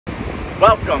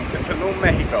Welcome to Tulum,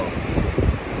 Mexico.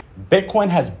 Bitcoin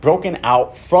has broken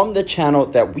out from the channel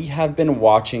that we have been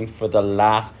watching for the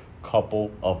last couple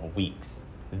of weeks.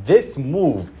 This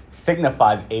move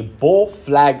signifies a bull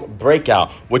flag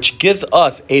breakout, which gives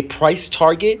us a price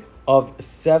target of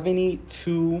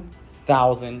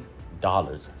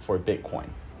 $72,000 for Bitcoin.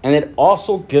 And it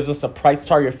also gives us a price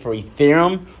target for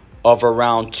Ethereum of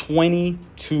around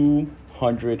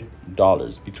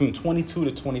 $2,200, between $2,200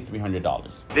 to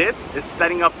 $2,300. This is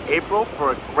setting up April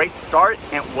for a great start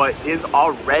and what is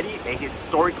already a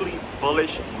historically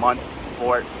bullish month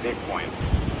for Bitcoin.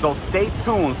 So stay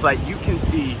tuned so that you can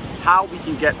see how we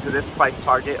can get to this price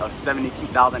target of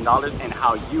 $72,000 and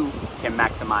how you can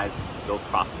maximize those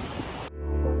profits.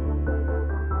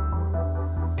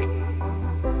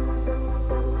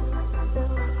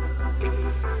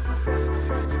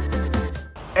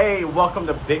 Hey, welcome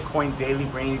to Bitcoin Daily,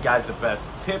 bringing you guys the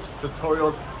best tips,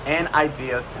 tutorials, and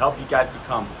ideas to help you guys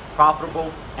become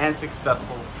profitable and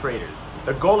successful traders.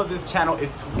 The goal of this channel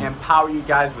is to empower you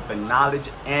guys with the knowledge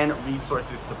and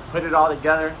resources to put it all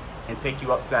together and take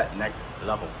you up to that next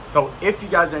level. So if you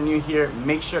guys are new here,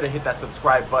 make sure to hit that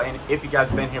subscribe button. If you guys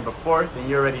been here before, then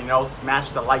you already know, smash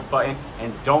the like button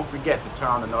and don't forget to turn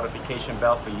on the notification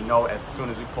bell so you know as soon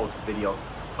as we post videos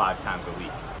 5 times a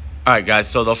week. All right, guys,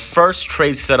 so the first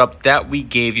trade setup that we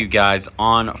gave you guys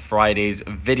on Friday's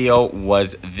video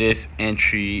was this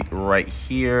entry right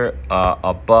here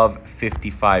above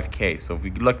 55K. So if we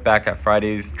look back at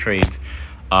Friday's trades,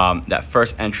 that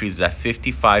first entry is at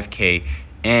 55K,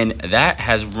 and that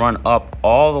has run up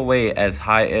all the way as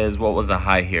high as, what was the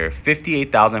high here?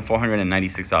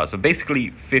 $58,496. So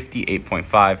basically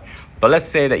 58.5. But let's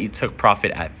say that you took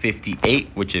profit at 58,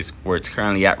 which is where it's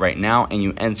currently at right now, and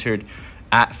you entered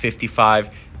at 55.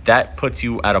 That puts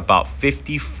you at about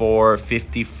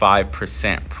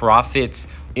 55% profits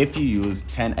if you use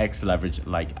 10x leverage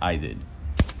like I did.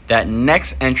 That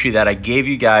next entry that I gave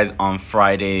you guys on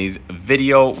Friday's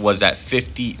video was at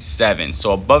 57.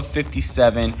 So above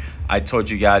 57, I told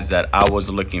you guys that I was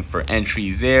looking for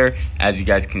entries there. As you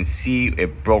guys can see,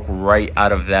 it broke right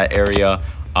out of that area,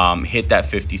 hit that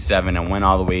 57 and went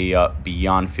all the way up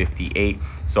beyond 58.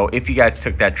 So if you guys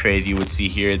took that trade, you would see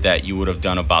here that you would have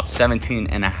done about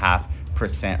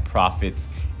 17.5% profits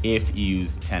if you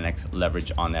use 10x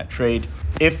leverage on that trade.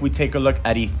 If we take a look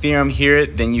at Ethereum here,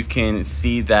 then you can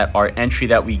see that our entry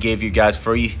that we gave you guys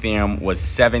for Ethereum was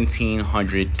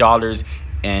 $1,700.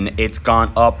 And it's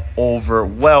gone up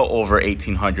well over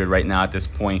 1,800 right now at this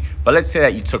point. But let's say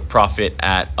that you took profit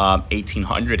at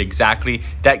 1,800 exactly.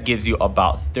 That gives you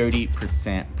about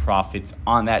 30% profits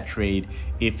on that trade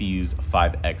if you use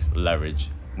 5x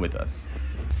leverage with us.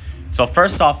 So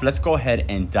first off, let's go ahead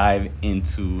and dive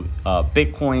into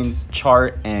Bitcoin's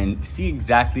chart and see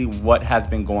exactly what has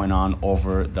been going on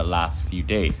over the last few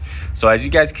days. So as you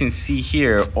guys can see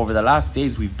here, over the last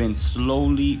days, we've been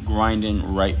slowly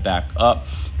grinding right back up.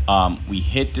 We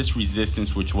hit this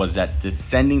resistance, which was at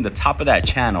descending, the top of that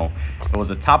channel. It was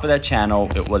the top of that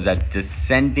channel. It was a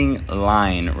descending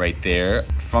line right there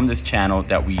from this channel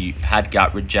that we had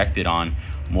got rejected on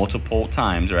multiple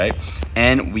times, right?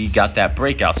 And we got that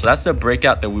breakout. So that's the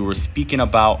breakout that we were speaking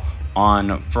about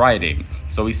on Friday.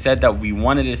 So we said that we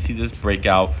wanted to see this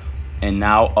breakout, and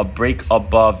now a break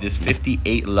above this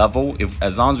 58 level.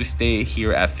 As long as we stay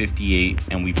here at 58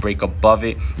 and we break above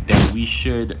it, then we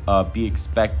should be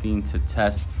expecting to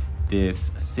test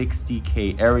this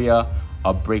 60K area.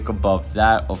 A break above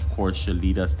that, of course, should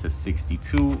lead us to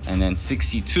 62, and then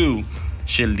 62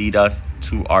 should lead us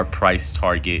to our price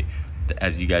target.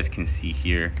 As you guys can see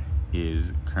here,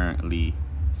 is currently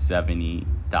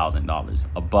 $70,000,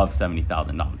 above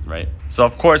 $70,000, right? So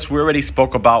of course, we already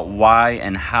spoke about why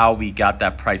and how we got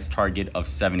that price target of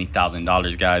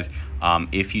 $70,000, guys.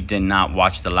 If you did not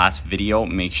watch the last video,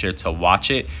 make sure to watch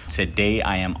it. Today,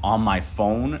 I am on my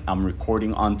phone. I'm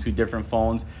recording on 2 different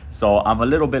phones. So I'm a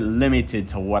little bit limited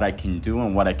to what I can do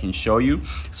and what I can show you.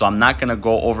 So I'm not gonna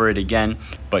go over it again,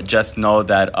 but just know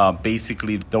that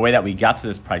basically the way that we got to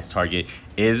this price target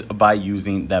is by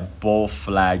using that bull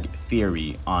flag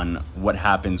theory on what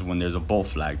happens when there's a bull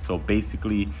flag. So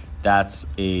basically, that's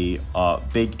a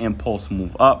big impulse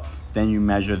move up. Then you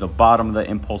measure the bottom of the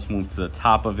impulse move to the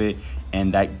top of it,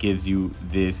 and that gives you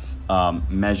this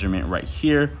measurement right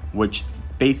here, which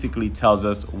basically tells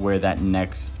us where that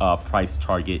next price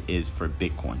target is for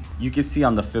Bitcoin. You can see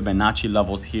on the Fibonacci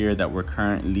levels here that we're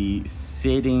currently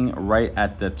sitting right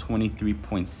at the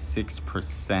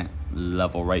 23.6%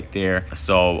 level right there.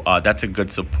 So that's a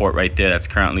good support right there that's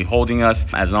currently holding us.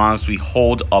 As long as we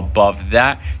hold above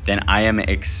that, then I am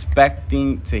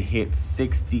expecting to hit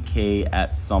 60K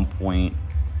at some point,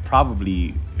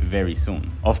 probably very soon.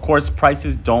 Of course,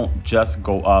 prices don't just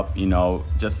go up, you know,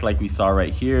 just like we saw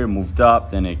right here, moved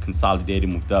up, then it consolidated,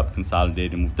 moved up,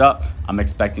 consolidated, moved up. I'm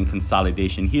expecting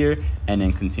consolidation here and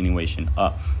then continuation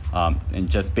up, and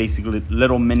just basically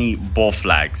little mini bull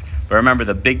flags. But remember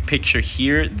the big picture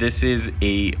here, this is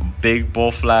a big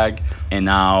bull flag, and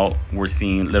now we're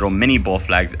seeing little mini bull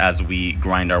flags as we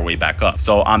grind our way back up.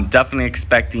 So I'm definitely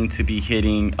expecting to be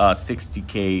hitting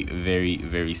 60K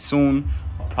very soon,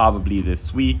 probably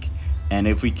this week. And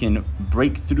if we can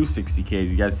break through 60K,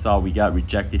 as you guys saw, we got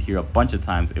rejected here a bunch of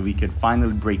times. If we could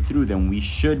finally break through, then we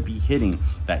should be hitting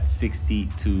that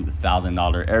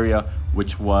 $62,000 area,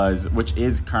 which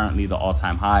is currently the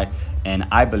all-time high. And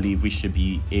I believe we should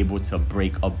be able to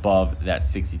break above that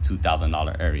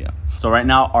 $62,000 area. So right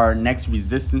now, our next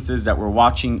resistances that we're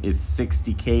watching is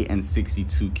 60K and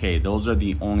 62K. Those are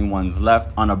the only ones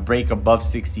left. On a break above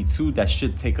 62, that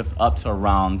should take us up to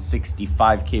around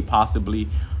 65K possibly.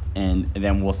 And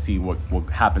then we'll see what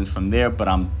happens from there. But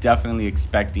I'm definitely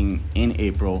expecting in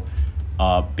April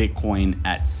Bitcoin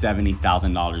at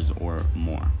 $70,000 or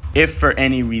more. If for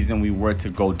any reason we were to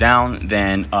go down,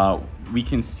 then we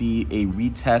can see a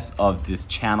retest of this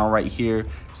channel right here.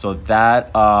 So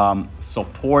that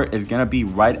support is gonna be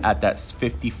right at that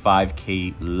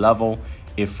 55K level.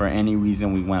 If for any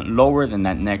reason we went lower, then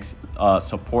that next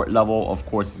support level, of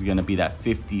course, is gonna be that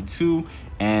 52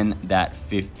 and that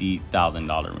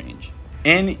 $50,000 range.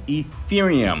 In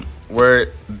Ethereum, we're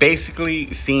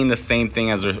basically seeing the same thing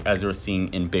as we're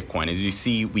seeing in Bitcoin. As you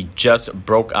see, we just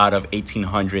broke out of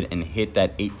 1800 and hit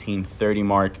that 1830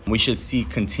 mark. We should see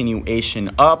continuation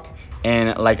up.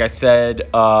 And like I said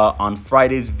on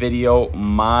Friday's video,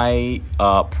 my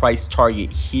price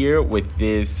target here with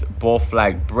this bull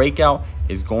flag breakout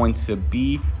is going to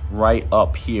be right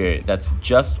up here. That's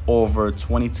just over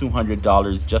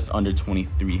 $2,200, just under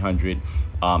 $2,300.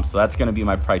 So that's going to be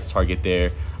my price target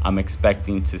there. I'm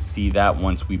expecting to see that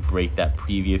once we break that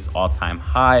previous all-time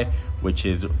high, which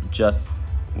is just,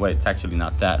 wait, it's actually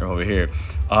not that over here.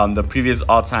 The previous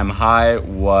all-time high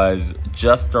was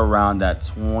just around that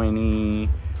 20,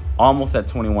 almost at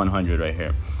 2,100 right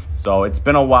here. So it's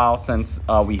been a while since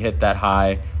we hit that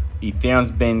high. Ethereum's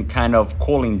been kind of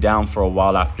cooling down for a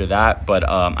while after that, but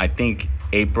I think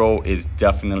April is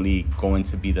definitely going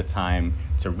to be the time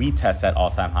to retest that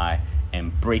all-time high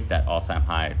and break that all-time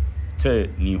high to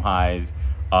new highs.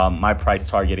 My price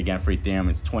target again for Ethereum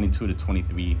is $2,200 to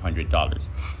 $2,300.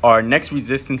 Our next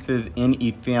resistances in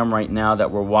Ethereum right now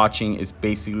that we're watching is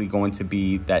basically going to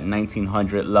be that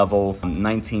 1900 level,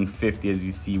 1950. As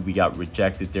you see, we got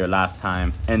rejected there last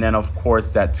time, and then of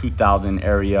course that 2000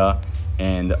 area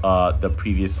and the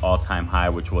previous all-time high,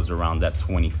 which was around that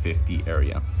 2050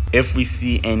 area. If we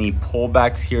see any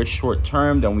pullbacks here short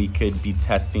term, then we could be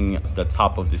testing the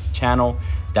top of this channel.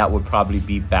 That would probably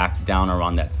be back down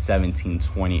around that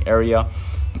 1720 area.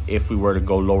 If we were to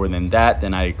go lower than that,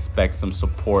 then I expect some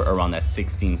support around that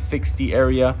 1660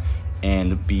 area.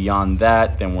 And beyond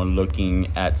that, then we're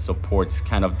looking at supports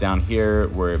kind of down here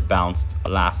where it bounced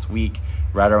last week,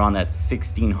 right around that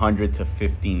 1600 to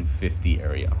 1550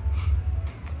 area.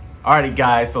 Alrighty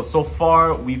guys, so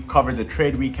far we've covered the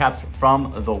trade recaps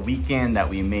from the weekend that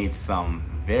we made some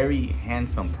very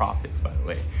handsome profits, by the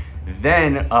way.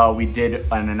 Then we did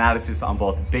an analysis on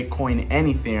both Bitcoin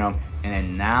and Ethereum, and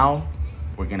then now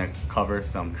we're gonna cover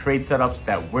some trade setups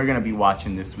that we're gonna be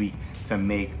watching this week to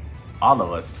make all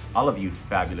of you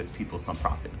fabulous people, some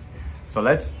profits. So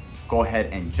let's go ahead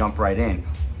and jump right in.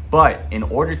 But in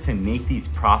order to make these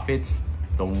profits,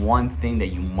 the one thing that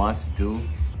you must do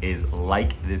is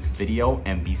like this video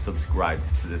and be subscribed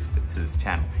to this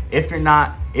channel. If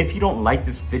you don't like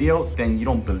this video, then you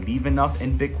don't believe enough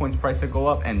in Bitcoin's price to go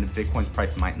up, and the Bitcoin's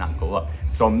price might not go up.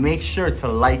 So make sure to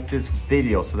like this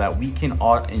video so that we can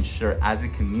all ensure as a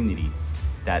community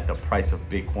that the price of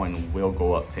Bitcoin will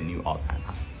go up to new all-time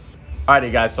highs.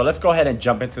 Alrighty guys, so let's go ahead and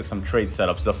jump into some trade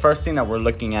setups. The first thing that we're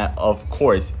looking at, of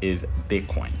course, is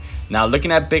Bitcoin. Now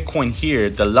looking at Bitcoin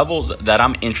here, the levels that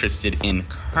I'm interested in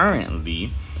currently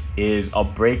is a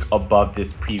break above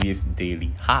this previous daily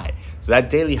high. So that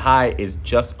daily high is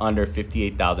just under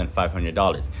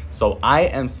 $58,500. So I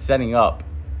am setting up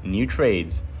new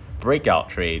trades, breakout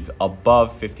trades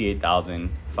above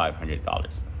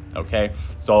 $58,500. Okay,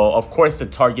 so of course the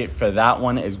target for that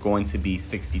one is going to be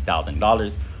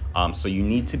 $60,000. So you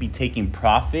need to be taking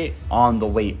profit on the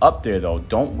way up there though.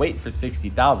 Don't wait for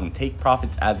 60,000. Take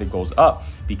profits as it goes up,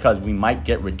 because we might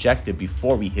get rejected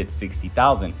before we hit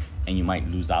 60,000 and you might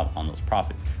lose out on those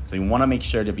profits. So you want to make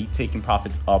sure to be taking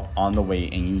profits up on the way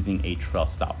and using a trail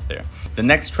stop there. The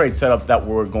next trade setup that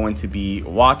we're going to be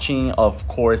watching, of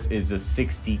course, is a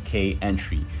 60K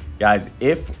entry. Guys,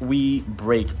 if we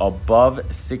break above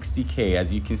 60K,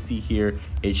 as you can see here,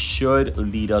 it should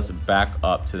lead us back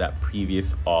up to that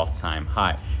previous all-time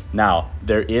high. Now,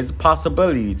 there is a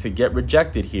possibility to get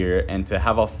rejected here and to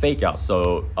have a fake out,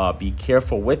 so be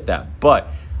careful with that. But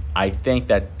I think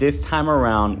that this time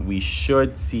around, we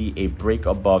should see a break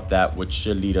above that, which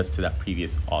should lead us to that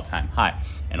previous all-time high.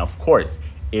 And of course,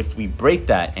 if we break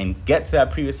that and get to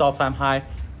that previous all-time high,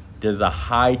 there's a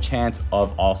high chance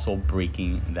of also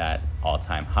breaking that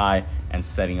all-time high and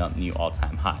setting up new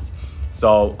all-time highs.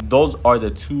 So those are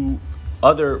the two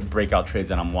other breakout trades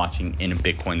that I'm watching in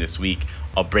Bitcoin this week: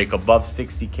 a break above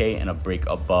 60K and a break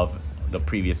above the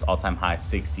previous all-time high,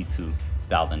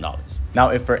 $62,000. Now,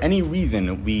 if for any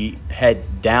reason we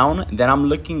head down, then I'm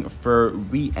looking for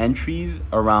re-entries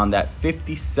around that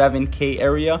 57K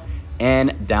area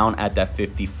and down at that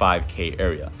 55K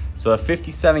area. So the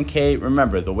 57K,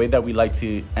 remember, the way that we like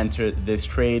to enter this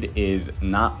trade is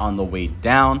not on the way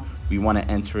down. We want to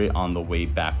enter it on the way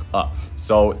back up.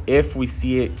 So if we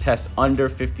see it test under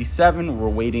 57, we're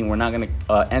waiting. We're not going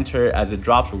to enter it as it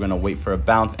drops. We're going to wait for a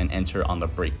bounce and enter on the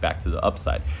break back to the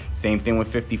upside. Same thing with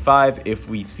 55. If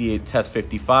we see it test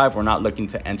 55, we're not looking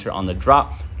to enter on the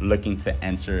drop. We're looking to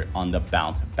enter on the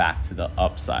bounce back to the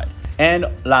upside. And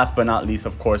last but not least,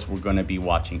 of course, we're going to be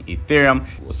watching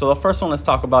Ethereum. So the first one let's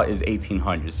talk about is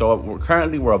 1800. So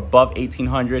we're above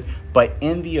 1800, but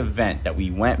in the event that we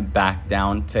went back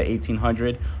down to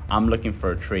 1800, I'm looking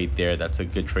for a trade there. That's a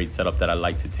good trade setup that I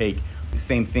like to take.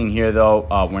 Same thing here though,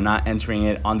 we're not entering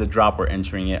it on the drop, we're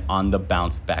entering it on the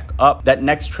bounce back up. That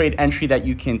next trade entry that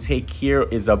you can take here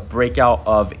is a breakout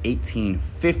of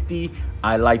 1850.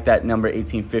 I like that number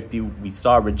 1850. We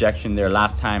saw a rejection there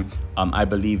last time. I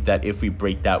believe that if we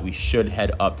break that, we should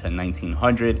head up to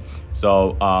 1900.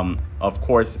 So of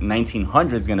course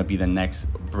 1900 is going to be the next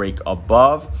break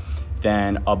above.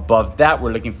 Then above that,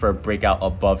 we're looking for a breakout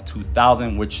above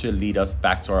 2000, which should lead us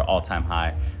back to our all-time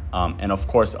high. And of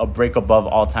course, a break above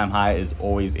all-time high is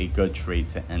always a good trade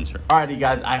to enter. Alrighty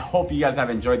guys, I hope you guys have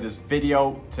enjoyed this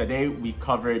video. Today we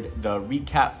covered the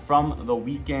recap from the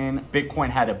weekend.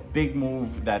 Bitcoin had a big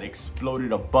move that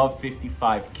exploded above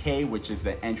 55K, which is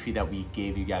the entry that we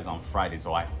gave you guys on Friday.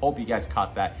 So I hope you guys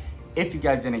caught that. If you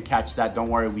guys didn't catch that, don't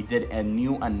worry, we did a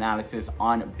new analysis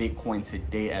on Bitcoin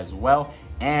today as well,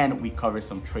 and we covered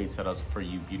some trade setups for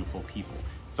you beautiful people.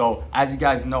 So as you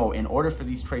guys know, in order for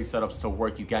these trade setups to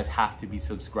work, you guys have to be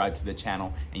subscribed to the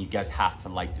channel and you guys have to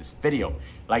like this video.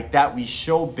 Like that, we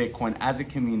show Bitcoin as a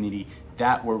community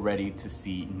that we're ready to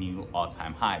see new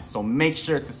all-time highs. So make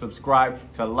sure to subscribe,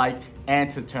 to like, and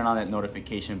to turn on that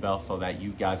notification bell so that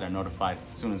you guys are notified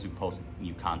as soon as we post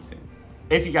new content.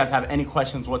 If you guys have any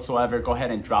questions whatsoever, go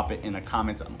ahead and drop it in the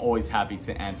comments. I'm always happy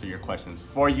to answer your questions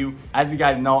for you. As you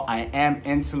guys know, I am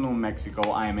in Tulum,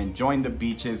 Mexico. I am enjoying the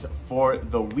beaches for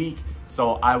the week.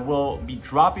 So I will be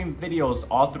dropping videos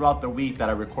all throughout the week that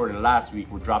I recorded last week.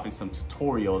 We're dropping some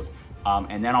tutorials.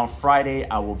 And then on Friday,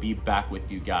 I will be back with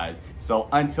you guys. So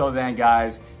until then,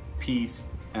 guys, peace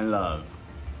and love.